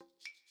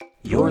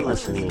You're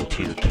listening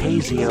to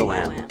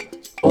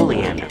KZOM,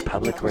 Oleander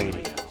Public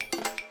Radio.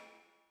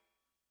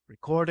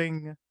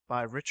 Recording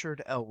by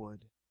Richard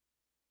Elwood.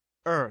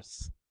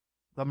 Earth,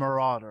 the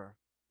Marauder,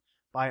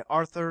 by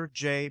Arthur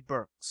J.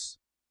 Burks.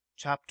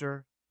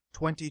 Chapter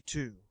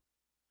 22.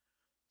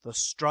 The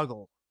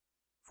Struggle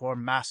for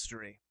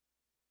Mastery.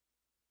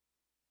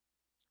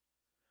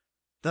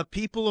 The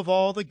people of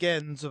all the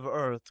Gens of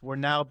Earth were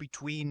now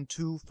between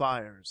two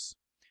fires.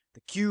 The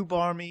cube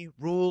army,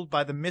 ruled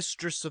by the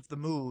Mistress of the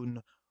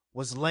Moon,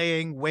 was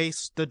laying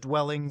waste the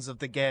dwellings of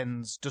the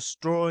Gens,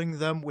 destroying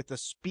them with a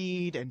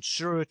speed and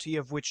surety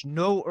of which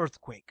no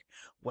earthquake,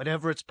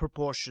 whatever its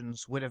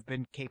proportions, would have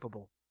been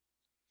capable.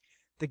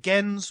 The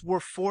Gens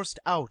were forced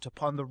out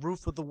upon the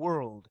roof of the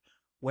world,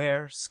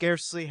 where,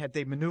 scarcely had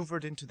they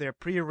maneuvered into their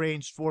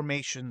prearranged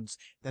formations,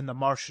 than the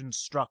Martians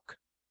struck.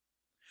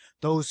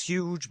 Those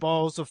huge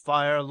balls of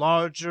fire,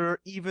 larger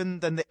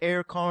even than the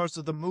aircars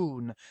of the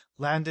Moon,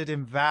 landed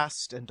in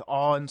vast and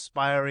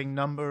awe-inspiring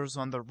numbers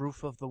on the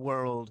roof of the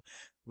world,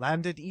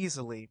 landed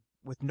easily,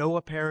 with no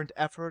apparent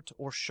effort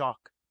or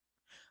shock.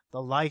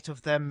 The light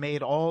of them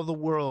made all the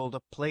world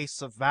a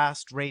place of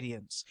vast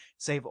radiance,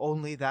 save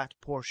only that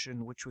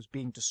portion which was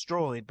being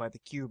destroyed by the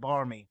cube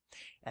army,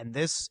 and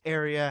this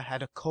area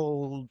had a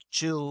cold,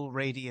 chill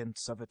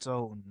radiance of its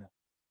own.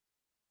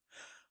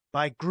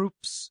 By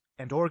groups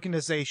and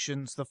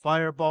organizations the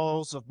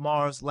fireballs of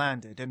Mars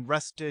landed and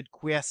rested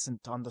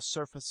quiescent on the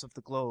surface of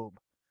the globe.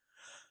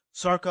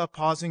 Sarka,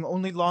 pausing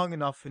only long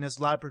enough in his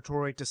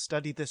laboratory to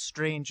study this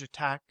strange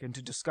attack and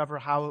to discover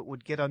how it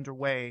would get under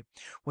way,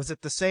 was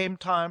at the same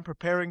time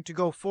preparing to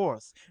go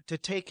forth to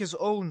take his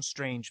own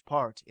strange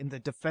part in the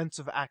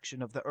defensive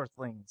action of the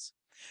Earthlings.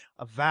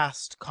 A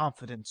vast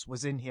confidence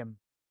was in him.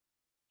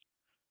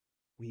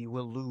 "We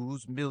will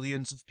lose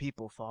millions of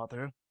people,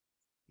 Father,"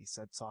 he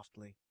said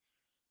softly.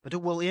 "But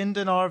it will end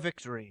in our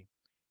victory,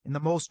 in the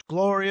most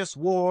glorious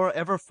war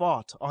ever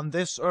fought on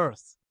this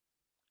earth."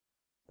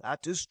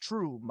 "That is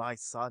true, my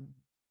son,"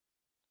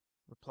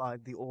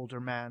 replied the older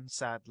man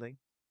sadly.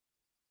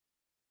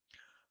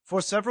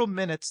 For several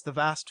minutes the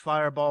vast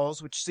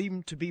fireballs, which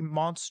seemed to be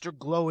monster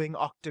glowing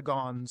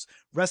octagons,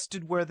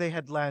 rested where they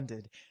had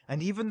landed,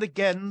 and even the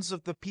Gens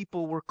of the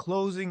people were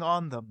closing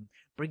on them,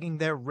 bringing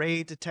their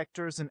ray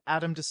detectors and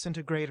atom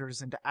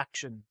disintegrators into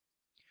action.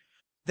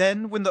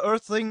 Then, when the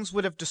Earthlings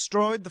would have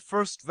destroyed the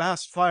first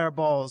vast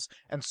fireballs,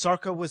 and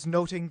Sarka was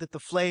noting that the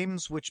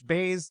flames which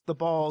bathed the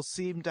balls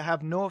seemed to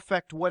have no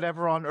effect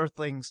whatever on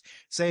Earthlings,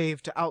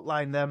 save to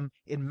outline them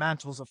in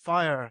mantles of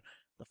fire,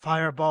 the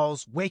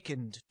fireballs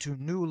wakened to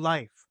new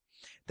life.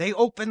 They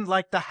opened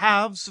like the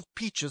halves of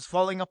peaches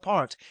falling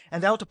apart,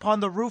 and out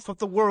upon the roof of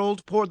the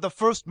world poured the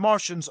first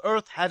Martians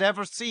Earth had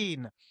ever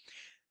seen.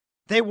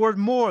 They were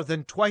more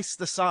than twice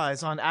the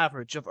size, on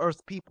average, of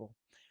Earth people.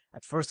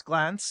 At first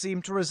glance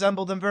seemed to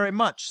resemble them very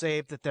much,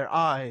 save that their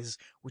eyes,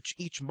 which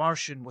each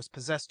Martian was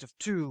possessed of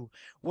two,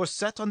 were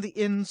set on the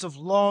ends of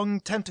long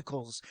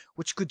tentacles,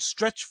 which could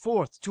stretch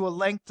forth to a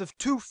length of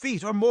 2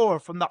 feet or more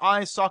from the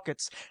eye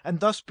sockets, and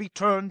thus be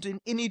turned in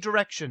any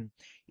direction.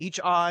 Each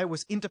eye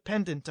was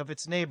independent of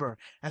its neighbor,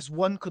 as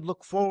one could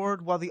look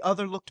forward while the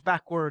other looked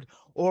backward,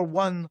 or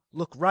one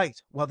look right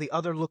while the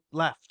other looked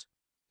left.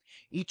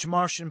 Each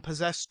Martian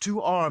possessed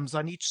 2 arms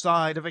on each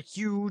side of a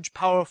huge,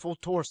 powerful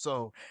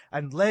torso,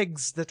 and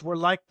legs that were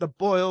like the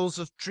boils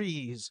of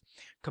trees,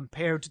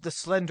 compared to the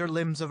slender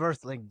limbs of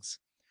Earthlings.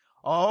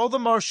 All the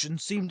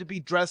Martians seemed to be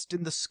dressed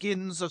in the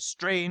skins of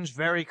strange,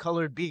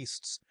 varicolored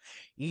beasts.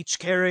 Each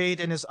carried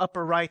in his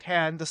upper right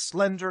hand a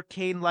slender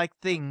cane-like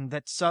thing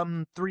that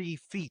some 3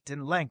 feet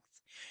in length,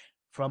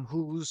 from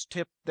whose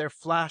tip there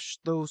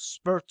flashed those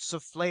spurts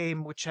of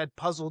flame which had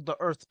puzzled the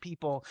Earth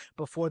people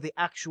before the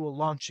actual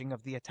launching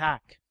of the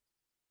attack.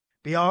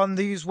 Beyond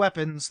these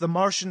weapons, the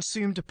Martians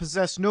seemed to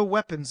possess no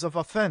weapons of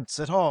offense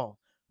at all,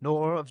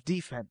 nor of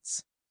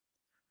defense.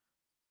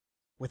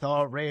 "With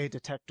our ray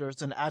detectors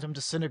and atom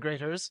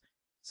disintegrators,"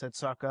 said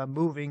Sarka,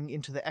 moving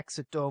into the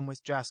exit dome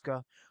with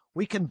Jaska,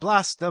 "we can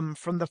blast them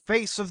from the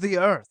face of the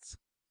earth."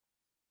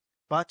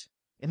 But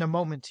in a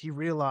moment he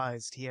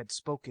realized he had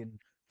spoken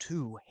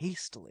too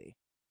hastily.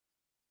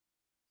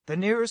 The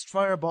nearest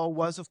fireball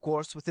was, of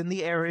course, within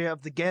the area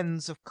of the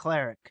Gens of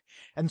Cleric,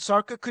 and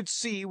Sarka could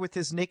see with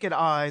his naked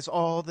eyes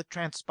all that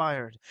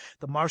transpired.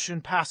 The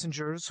Martian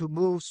passengers, who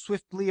moved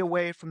swiftly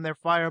away from their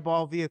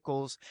fireball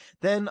vehicles.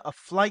 Then a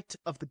flight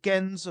of the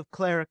Gens of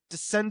Cleric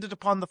descended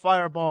upon the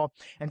fireball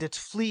and its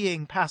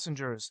fleeing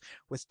passengers,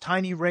 with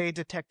tiny ray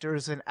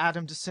detectors and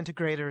atom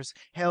disintegrators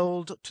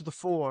held to the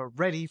fore,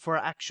 ready for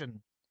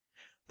action.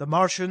 The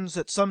Martians,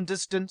 at some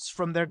distance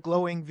from their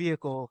glowing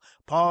vehicle,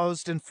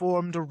 paused and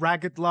formed a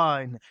ragged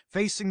line,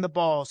 facing the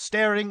ball,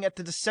 staring at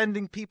the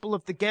descending people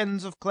of the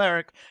Gens of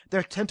Cleric,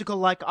 their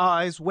tentacle-like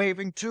eyes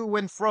waving to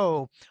and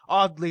fro,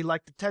 oddly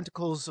like the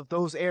tentacles of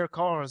those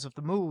aircars of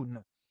the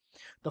Moon.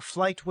 The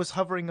flight was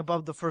hovering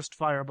above the first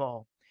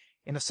fireball.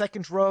 In a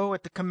second row,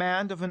 at the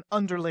command of an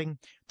underling,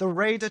 the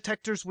ray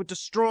detectors would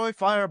destroy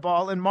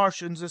fireball and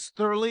Martians as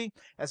thoroughly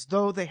as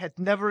though they had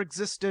never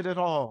existed at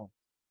all.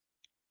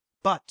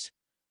 But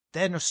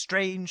Then a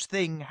strange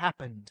thing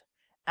happened.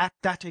 At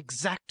that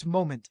exact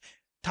moment,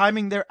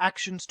 timing their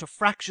actions to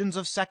fractions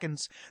of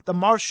seconds, the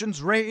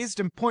Martians raised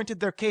and pointed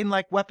their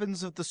cane-like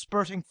weapons of the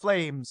spurting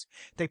flames.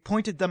 They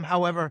pointed them,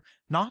 however,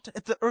 not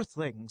at the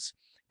Earthlings,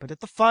 but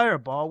at the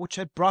fireball which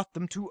had brought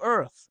them to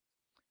Earth.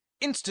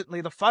 Instantly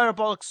the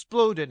fireball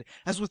exploded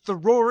as with the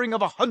roaring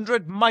of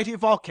 100 mighty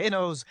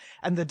volcanoes,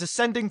 and the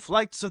descending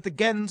flights of the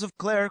Gens of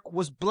Cleric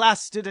was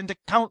blasted into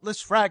countless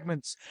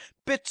fragments.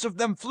 Bits of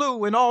them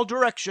flew in all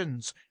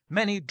directions.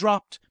 Many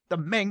dropped, the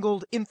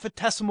mangled,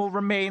 infinitesimal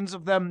remains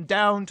of them,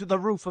 down to the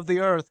roof of the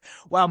Earth,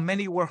 while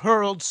many were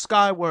hurled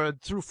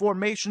skyward through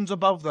formations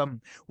above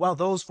them, while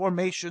those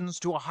formations,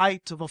 to a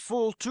height of a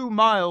full 2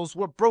 miles,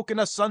 were broken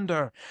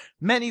asunder.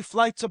 Many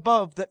flights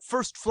above that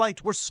first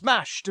flight were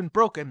smashed and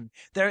broken,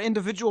 their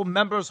individual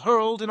members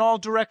hurled in all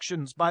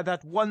directions by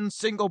that one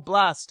single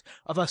blast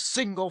of a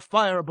single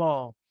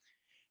fireball.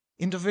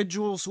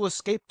 Individuals who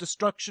escaped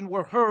destruction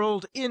were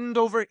hurled end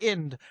over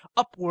end,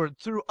 upward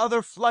through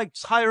other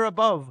flights higher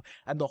above,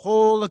 and the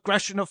whole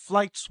aggression of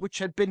flights which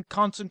had been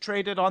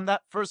concentrated on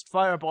that first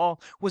fireball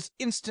was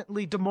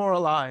instantly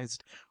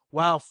demoralized,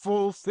 while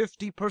full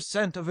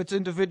 50% of its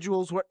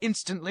individuals were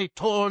instantly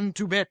torn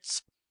to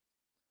bits.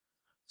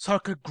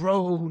 Sarka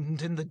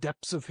groaned in the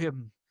depths of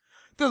him.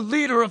 The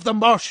leader of the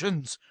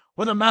Martians,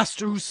 or the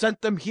master who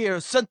sent them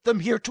here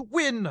to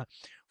win!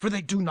 For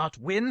they do not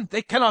win,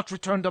 they cannot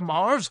return to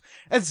Mars,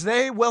 as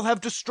they will have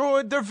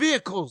destroyed their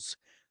vehicles.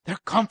 Their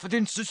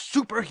confidence is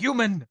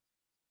superhuman.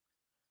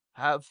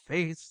 Have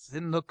faith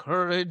in the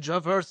courage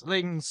of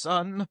Earthlings,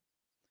 son,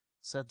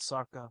 said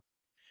Sarka.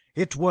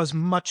 It was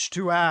much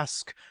to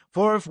ask,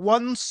 for if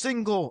one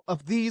single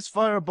of these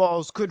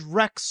fireballs could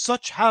wreak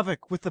such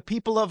havoc with the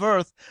people of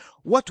Earth,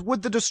 what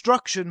would the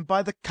destruction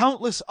by the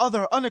countless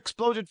other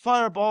unexploded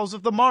fireballs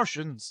of the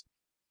Martians?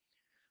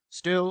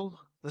 Still,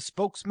 the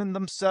spokesmen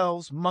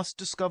themselves must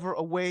discover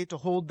a way to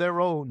hold their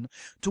own,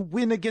 to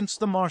win against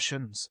the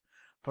Martians.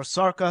 For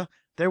Sarka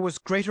there was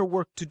greater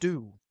work to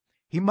do.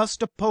 He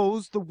must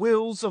oppose the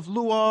wills of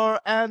Luar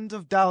and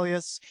of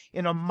Dalis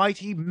in a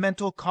mighty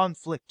mental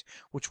conflict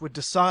which would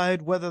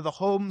decide whether the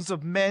homes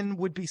of men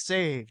would be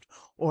saved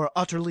or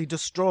utterly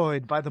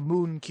destroyed by the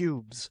Moon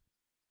cubes.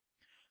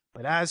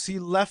 But as he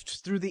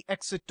left through the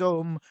exit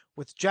dome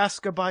with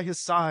Jaska by his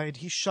side,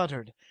 he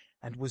shuddered,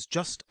 and was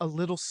just a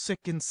little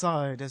sick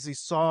inside as he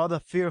saw the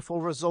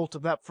fearful result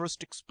of that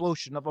first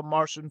explosion of a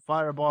Martian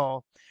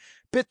fireball.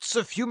 Bits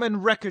of human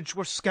wreckage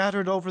were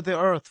scattered over the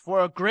Earth for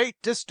a great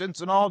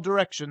distance in all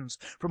directions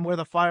from where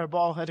the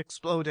fireball had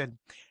exploded,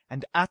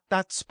 and at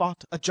that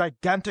spot a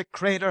gigantic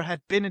crater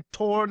had been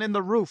torn in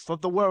the roof of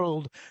the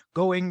world,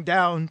 going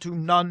down to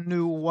none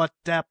knew what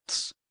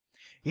depths.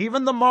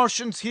 Even the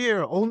Martians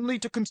here, only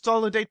to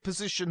consolidate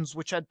positions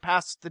which had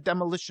passed the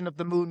demolition of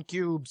the Moon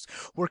cubes,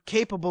 were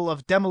capable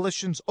of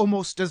demolitions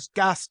almost as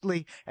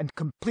ghastly and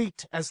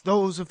complete as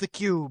those of the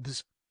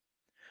cubes.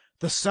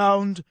 The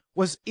sound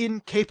was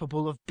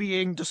incapable of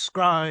being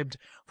described,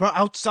 for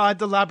outside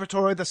the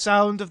laboratory the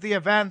sound of the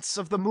advance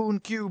of the Moon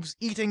cubes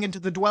eating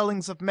into the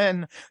dwellings of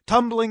men,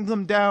 tumbling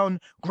them down,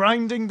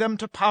 grinding them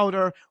to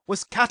powder,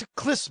 was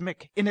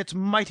cataclysmic in its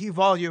mighty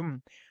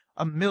volume.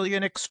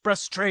 1,000,000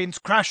 express trains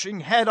crashing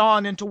head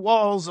on into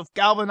walls of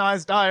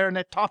galvanized iron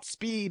at top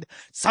speed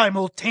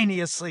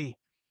simultaneously.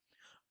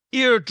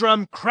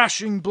 Eardrum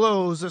crashing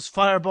blows as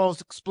fireballs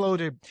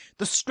exploded,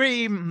 the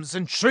screams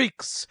and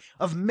shrieks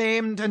of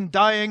maimed and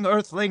dying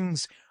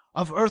Earthlings,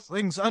 of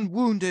Earthlings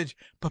unwounded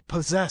but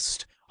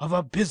possessed of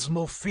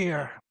abysmal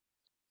fear.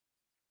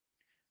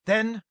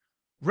 Then,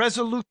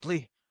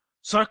 resolutely,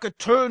 Sarka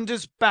turned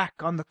his back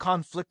on the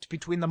conflict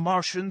between the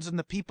Martians and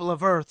the people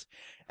of Earth,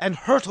 and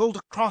hurtled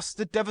across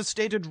the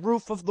devastated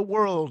roof of the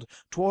world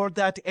toward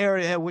that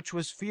area which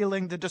was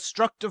feeling the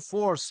destructive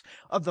force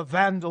of the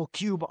Vandal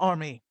cube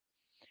army.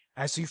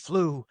 As he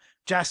flew,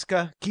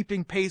 Jaska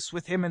keeping pace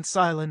with him in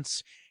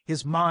silence,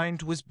 his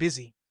mind was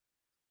busy.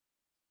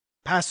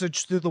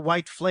 Passage through the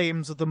white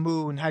flames of the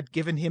Moon had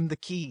given him the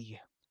key.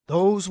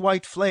 Those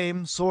white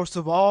flames, source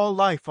of all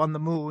life on the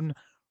Moon,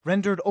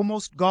 rendered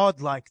almost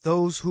godlike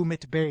those whom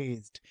it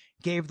bathed,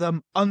 gave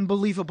them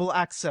unbelievable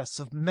access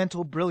of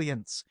mental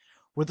brilliance,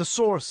 were the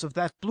source of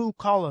that blue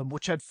column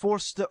which had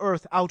forced the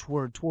Earth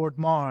outward toward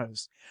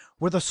Mars,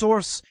 were the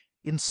source,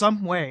 in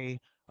some way,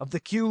 of the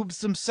cubes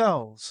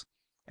themselves,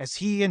 as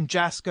he and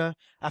Jaska,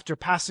 after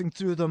passing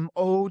through them,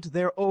 owed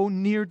their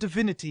own near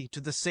divinity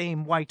to the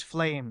same white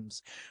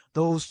flames.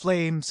 Those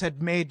flames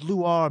had made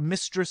Luar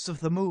mistress of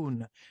the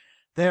Moon,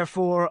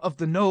 therefore of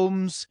the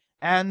Gnomes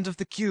and of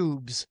the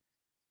cubes.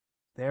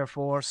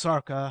 Therefore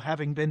Sarka,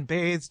 having been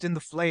bathed in the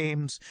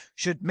flames,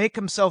 should make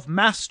himself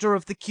master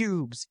of the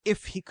cubes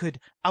if he could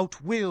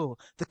outwill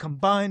the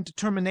combined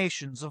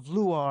determinations of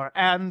Luar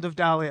and of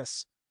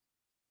Dalis.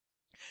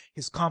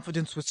 His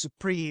confidence was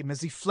supreme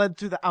as he fled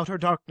through the outer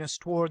darkness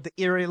toward the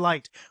eerie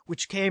light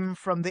which came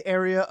from the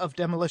area of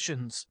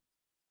demolitions.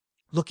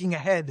 Looking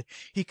ahead,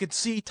 he could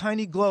see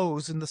tiny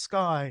glows in the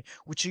sky,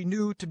 which he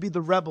knew to be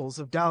the rebels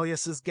of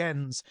Dalis'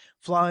 Gens,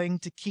 flying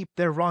to keep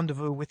their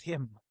rendezvous with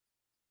him.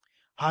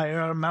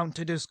 Higher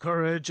mounted his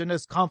courage and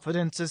his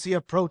confidence as he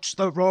approached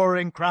the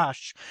roaring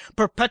crash,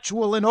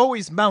 perpetual and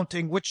always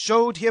mounting, which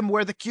showed him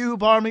where the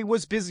cube army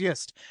was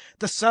busiest.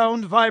 The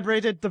sound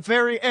vibrated the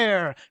very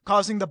air,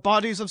 causing the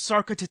bodies of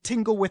Sarka to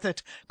tingle with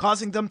it,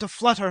 causing them to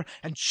flutter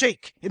and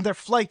shake in their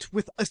flight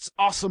with its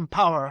awesome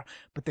power.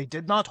 But they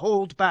did not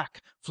hold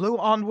back, flew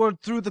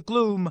onward through the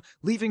gloom,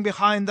 leaving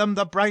behind them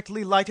the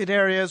brightly lighted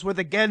areas where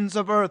the Gens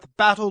of Earth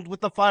battled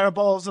with the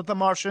fireballs of the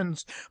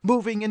Martians,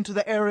 moving into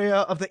the area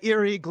of the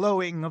eerie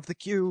glowing of the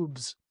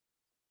cubes.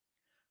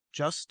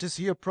 Just as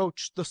he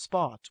approached the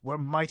spot where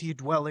mighty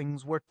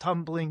dwellings were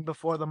tumbling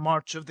before the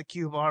march of the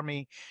cube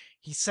army,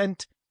 he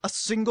sent a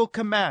single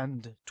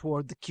command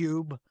toward the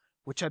cube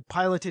which had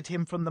piloted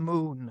him from the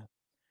moon.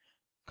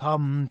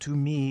 Come to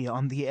me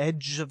on the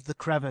edge of the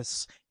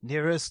crevice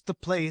nearest the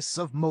place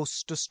of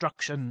most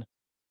destruction.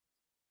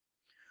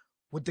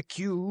 Would the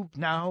cube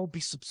now be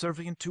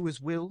subservient to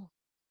his will?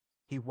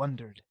 He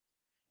wondered.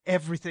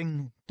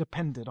 Everything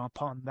depended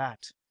upon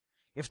that.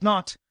 If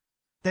not,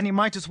 then he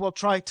might as well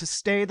try to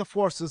stay the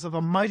forces of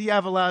a mighty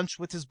avalanche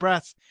with his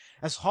breath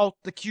as halt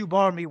the cube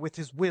army with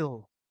his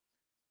will.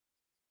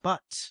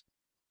 But,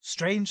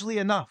 strangely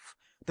enough,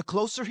 the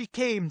closer he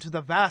came to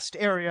the vast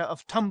area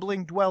of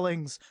tumbling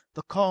dwellings,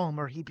 the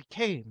calmer he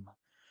became,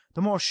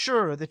 the more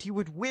sure that he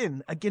would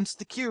win against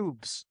the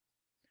cubes.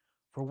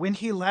 For when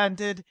he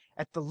landed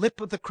at the lip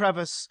of the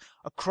crevice,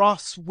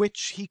 across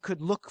which he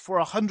could look for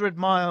 100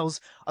 miles,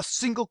 a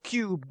single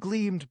cube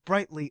gleamed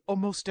brightly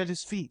almost at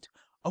his feet,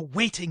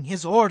 awaiting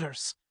his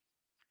orders.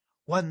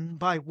 One,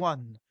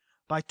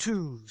 by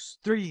twos,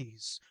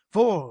 threes,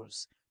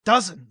 fours,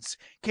 dozens,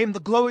 came the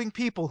glowing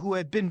people who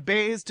had been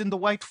bathed in the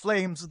white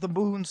flames of the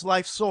moon's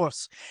life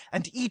source,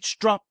 and each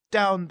dropped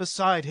down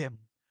beside him.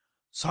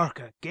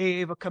 Sarka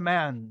gave a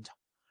command.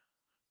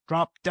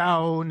 Drop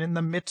down in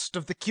the midst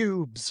of the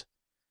cubes.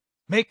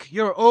 Make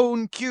your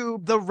own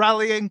cube the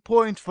rallying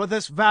point for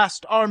this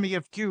vast army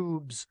of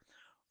cubes.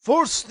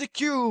 Force the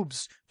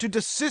cubes to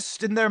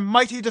desist in their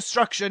mighty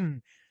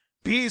destruction.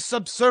 Be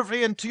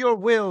subservient to your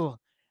will,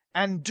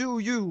 and do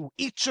you,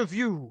 each of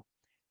you,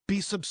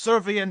 be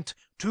subservient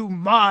to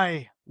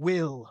my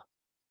will.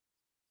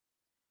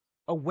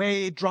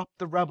 Away dropped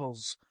the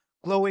rebels,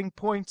 glowing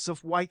points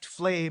of white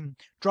flame,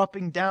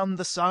 dropping down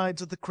the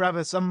sides of the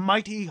crevice, a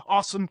mighty,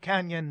 awesome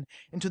canyon,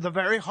 into the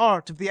very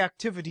heart of the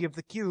activity of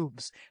the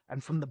cubes,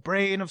 and from the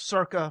brain of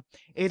Sarka,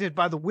 aided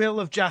by the will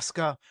of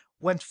Jaska,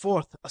 went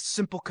forth a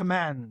simple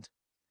command.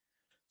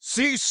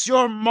 Cease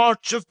your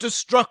march of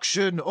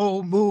destruction,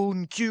 O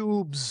moon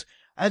cubes,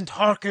 and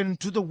hearken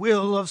to the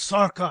will of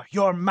Sarka,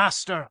 your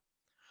master.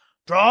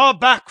 Draw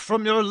back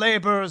from your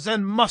labors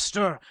and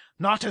muster,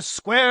 not as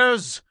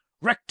squares,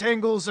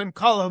 rectangles, and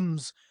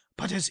columns,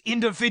 but as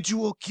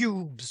individual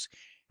cubes,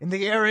 in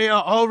the area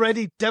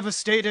already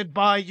devastated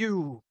by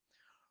you.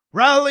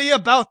 Rally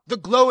about the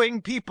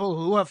glowing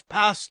people who have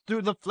passed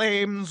through the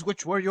flames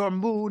which were your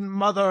moon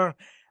mother,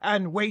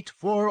 and wait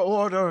for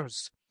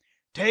orders.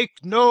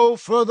 Take no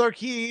further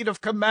heed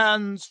of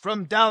commands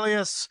from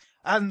Dalis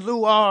and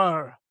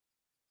Luar.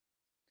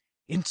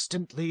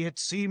 Instantly it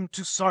seemed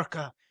to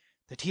Sarka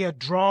that he had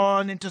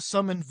drawn into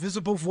some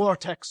invisible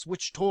vortex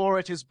which tore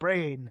at his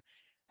brain,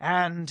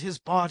 and his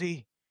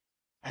body,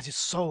 at his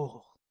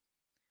soul.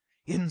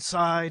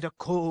 Inside, a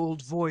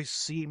cold voice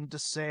seemed to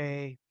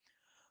say,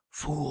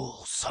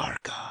 Fool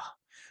Sarka,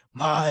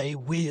 my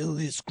will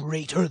is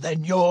greater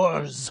than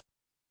yours.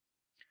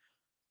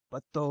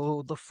 But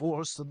though the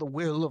force of the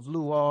will of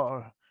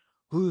Luar,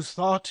 whose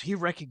thought he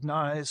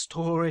recognized,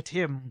 tore at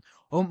him,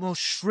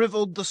 almost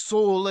shriveled the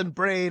soul and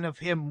brain of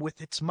him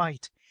with its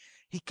might,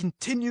 he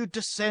continued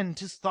to send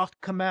his thought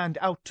command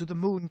out to the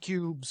moon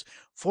cubes,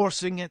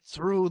 forcing it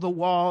through the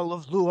wall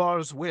of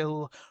Luar's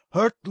will,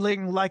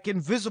 hurtling like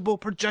invisible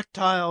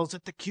projectiles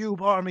at the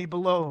cube army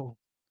below.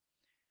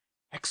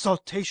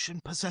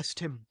 Exaltation possessed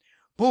him,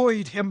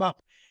 buoyed him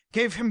up,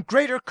 gave him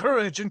greater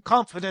courage and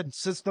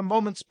confidence as the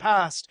moments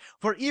passed,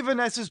 for even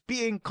as his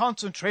being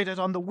concentrated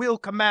on the will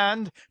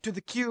command to the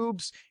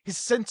cubes, his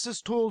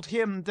senses told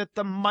him that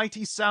the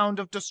mighty sound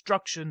of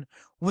destruction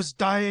was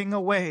dying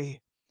away,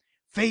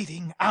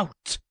 fading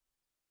out.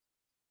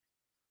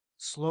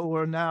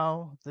 Slower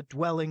now the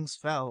dwellings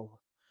fell.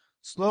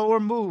 Slower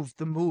moved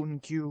the moon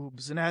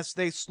cubes, and as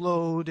they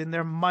slowed in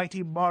their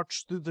mighty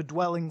march through the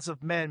dwellings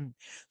of men,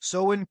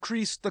 so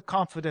increased the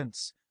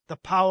confidence, the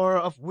power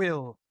of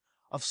will,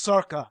 of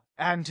Sarka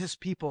and his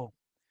people,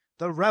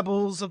 the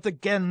rebels of the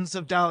Gens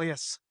of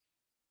Dalis.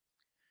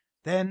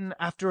 Then,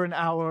 after an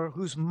hour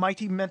whose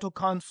mighty mental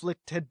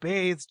conflict had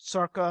bathed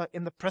Sarka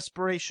in the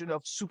perspiration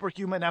of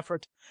superhuman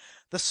effort,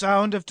 the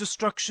sound of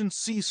destruction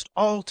ceased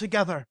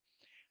altogether,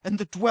 and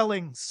the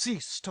dwellings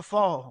ceased to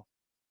fall.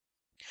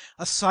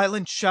 A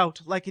silent shout,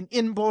 like an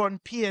inborn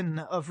paean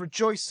of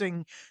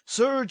rejoicing,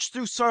 surged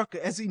through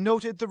Sarka as he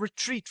noted the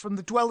retreat from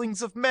the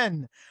dwellings of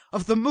men,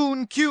 of the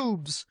moon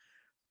cubes.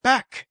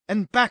 Back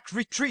and back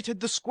retreated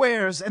the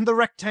squares and the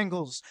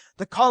rectangles,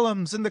 the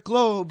columns and the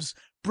globes,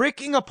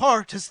 breaking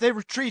apart as they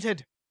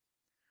retreated.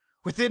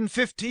 Within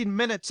 15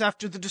 minutes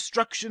after the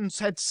destructions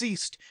had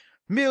ceased,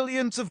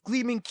 Millions of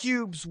gleaming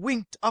cubes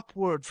winked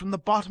upward from the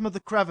bottom of the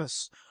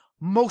crevice,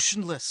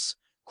 motionless,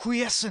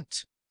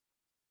 quiescent.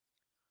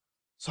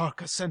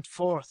 Sarka sent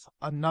forth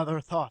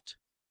another thought.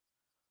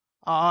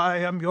 I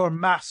am your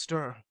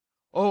master,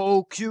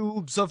 O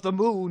cubes of the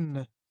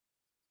moon!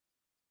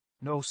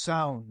 No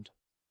sound,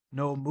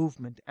 no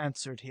movement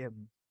answered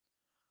him.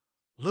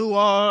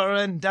 Luar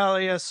and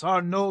Dalis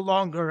are no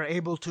longer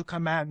able to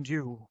command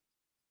you.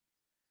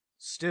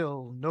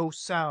 Still no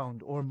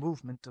sound or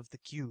movement of the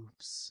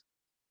cubes.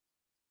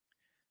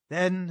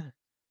 Then,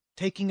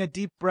 taking a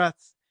deep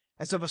breath,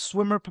 as of a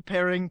swimmer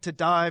preparing to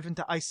dive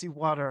into icy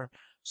water,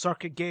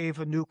 Sarka gave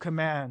a new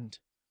command.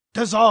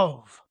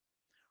 Dissolve!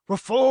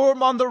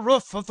 Reform on the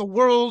roof of the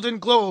world in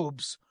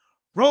globes!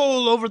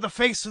 Roll over the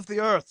face of the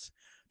earth!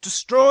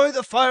 Destroy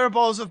the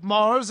fireballs of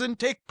Mars and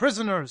take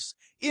prisoners,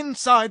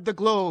 inside the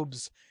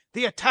globes,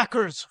 the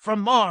attackers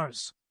from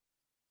Mars!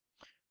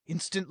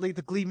 Instantly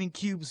the gleaming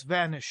cubes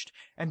vanished,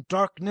 and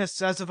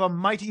darkness as of a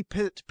mighty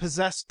pit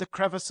possessed the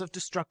crevice of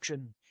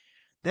destruction.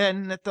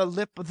 Then, at the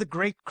lip of the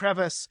great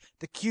crevice,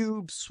 the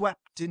cubes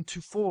swept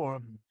into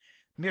form,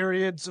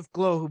 myriads of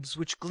globes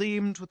which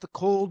gleamed with the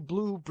cold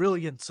blue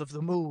brilliance of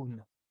the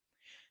moon.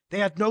 They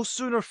had no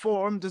sooner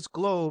formed as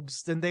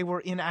globes than they were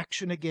in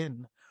action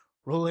again,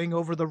 rolling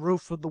over the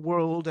roof of the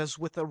world as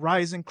with a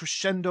rising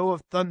crescendo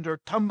of thunder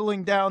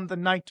tumbling down the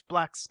night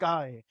black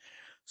sky.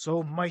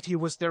 So mighty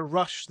was their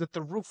rush that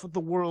the roof of the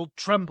world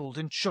trembled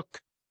and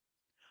shook.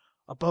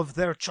 Above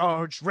their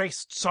charge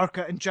raced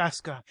Sarka and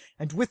Jaska,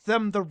 and with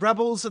them the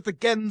rebels of the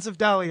Gens of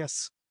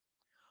Dalis.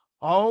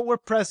 All were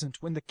present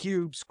when the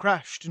cubes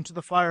crashed into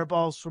the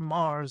fireballs from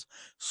Mars,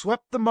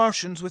 swept the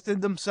Martians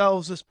within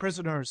themselves as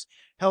prisoners,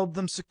 held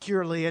them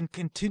securely, and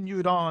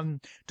continued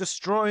on,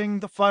 destroying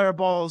the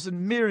fireballs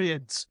in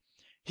myriads.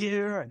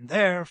 Here and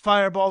there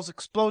fireballs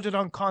exploded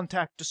on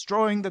contact,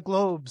 destroying the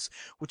globes,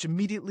 which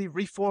immediately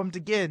reformed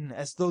again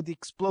as though the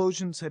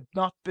explosions had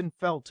not been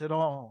felt at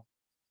all.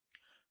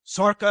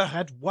 Sarka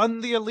had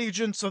won the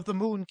allegiance of the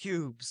Moon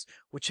cubes,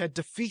 which had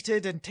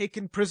defeated and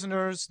taken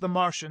prisoners the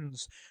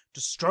Martians,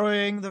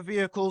 destroying the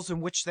vehicles in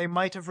which they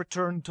might have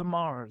returned to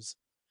Mars.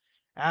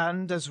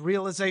 And as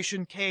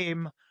realization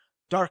came,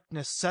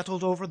 darkness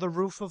settled over the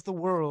roof of the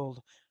world,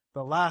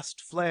 the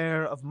last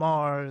flare of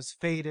Mars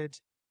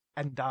faded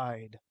and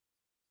died.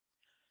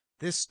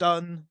 This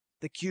done,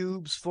 the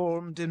cubes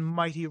formed in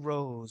mighty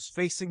rows,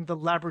 facing the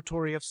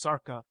laboratory of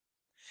Sarka.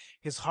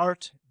 His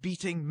heart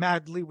beating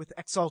madly with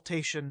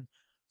exultation,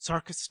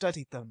 Sarka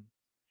studied them.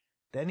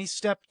 Then he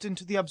stepped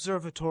into the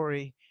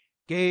observatory,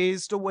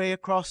 gazed away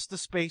across the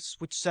space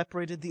which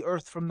separated the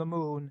Earth from the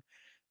Moon,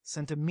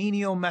 sent a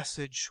menial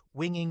message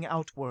winging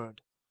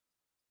outward.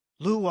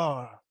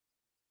 Luar!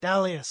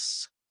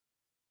 Dalis!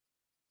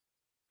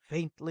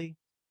 Faintly,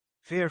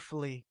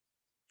 fearfully,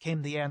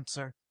 came the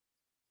answer.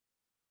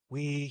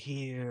 We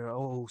hear,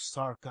 O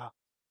Sarka.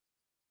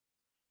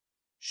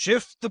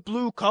 Shift the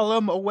blue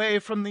column away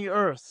from the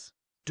Earth.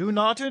 Do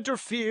not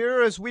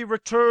interfere as we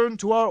return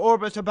to our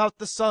orbit about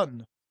the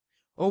sun.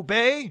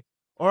 Obey,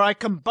 or I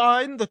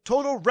combine the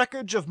total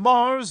wreckage of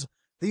Mars,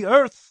 the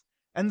Earth,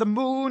 and the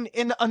Moon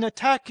in an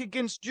attack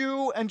against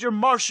you and your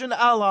Martian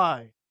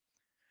ally.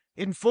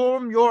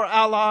 Inform your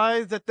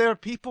ally that their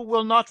people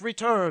will not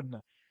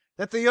return,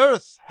 that the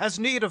Earth has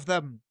need of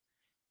them,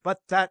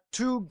 but that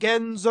 2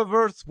 Gens of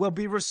Earth will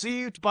be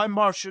received by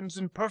Martians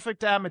in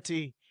perfect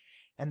amity,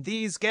 and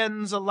these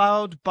Gens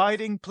allowed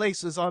biding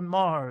places on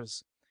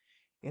Mars.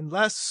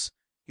 Unless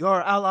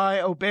your ally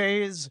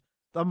obeys,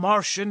 the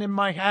Martian in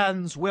my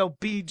hands will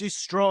be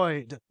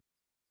destroyed.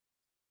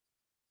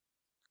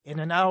 In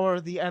an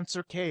hour the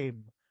answer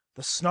came,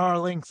 the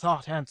snarling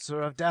thought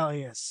answer of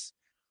Dalis.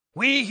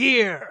 We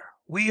hear,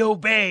 we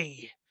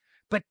obey,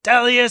 but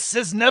Dalis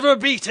is never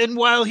beaten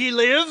while he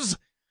lives.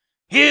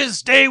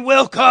 His day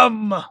will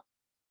come.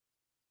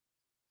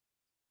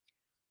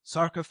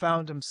 Sarka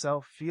found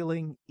himself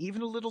feeling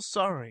even a little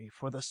sorry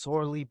for the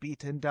sorely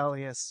beaten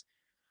Dalis,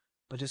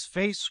 but his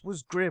face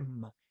was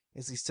grim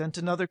as he sent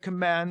another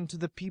command to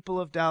the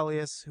people of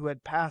Dalis who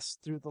had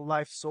passed through the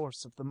life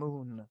source of the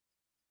Moon.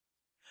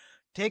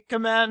 Take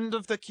command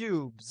of the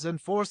cubes and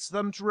force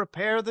them to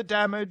repair the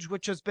damage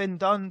which has been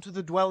done to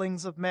the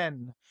dwellings of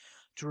men,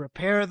 to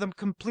repair them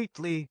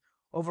completely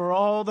over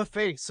all the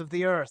face of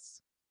the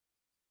Earth.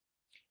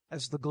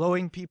 As the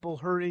glowing people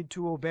hurried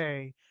to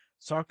obey,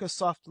 Sarka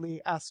softly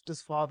asked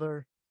his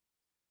father,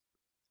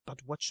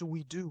 "But what shall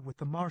we do with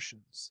the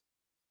Martians?"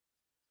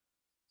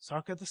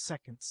 Sarka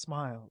II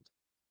smiled.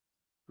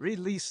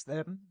 "Release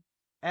them,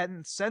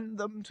 and send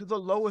them to the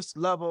lowest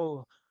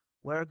level,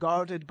 where,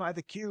 guarded by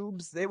the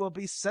cubes, they will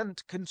be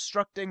sent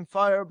constructing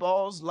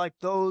fireballs like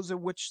those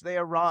in which they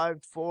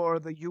arrived for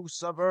the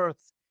use of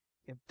Earth,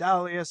 if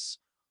Dalis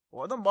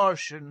or the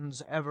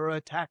Martians ever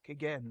attack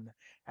again.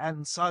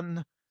 And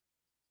son..."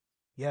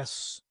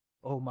 "Yes,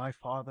 O my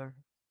father?"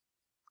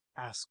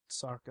 asked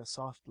Sarka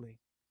softly.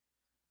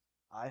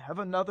 "I have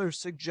another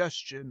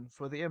suggestion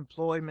for the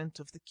employment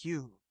of the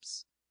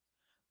cubes.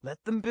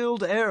 Let them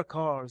build air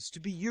cars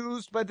to be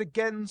used by the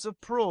Gens of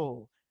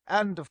Prol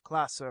and of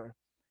Klaser,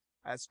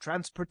 as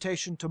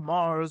transportation to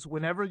Mars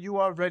whenever you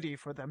are ready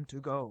for them to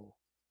go."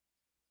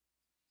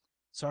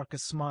 Sarka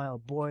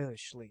smiled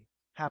boyishly,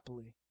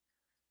 happily.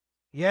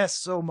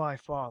 "Yes, oh my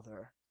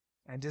father.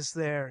 And is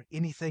there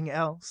anything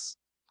else?"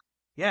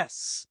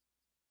 "Yes.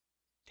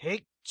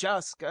 Take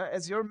Jaska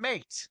as your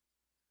mate.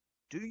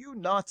 Do you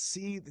not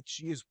see that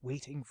she is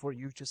waiting for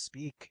you to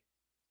speak?"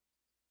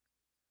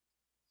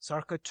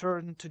 Sarka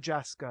turned to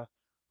Jaska,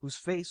 whose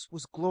face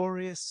was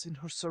glorious in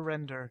her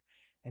surrender,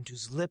 and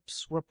whose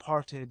lips were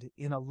parted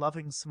in a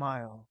loving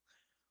smile,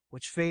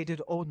 which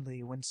faded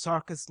only when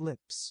Sarka's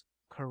lips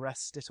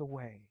caressed it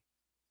away.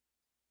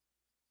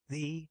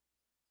 The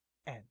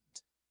end.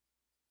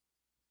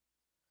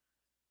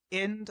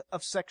 End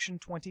of section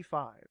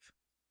 25.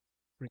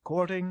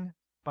 Recording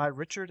by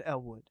Richard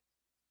Elwood.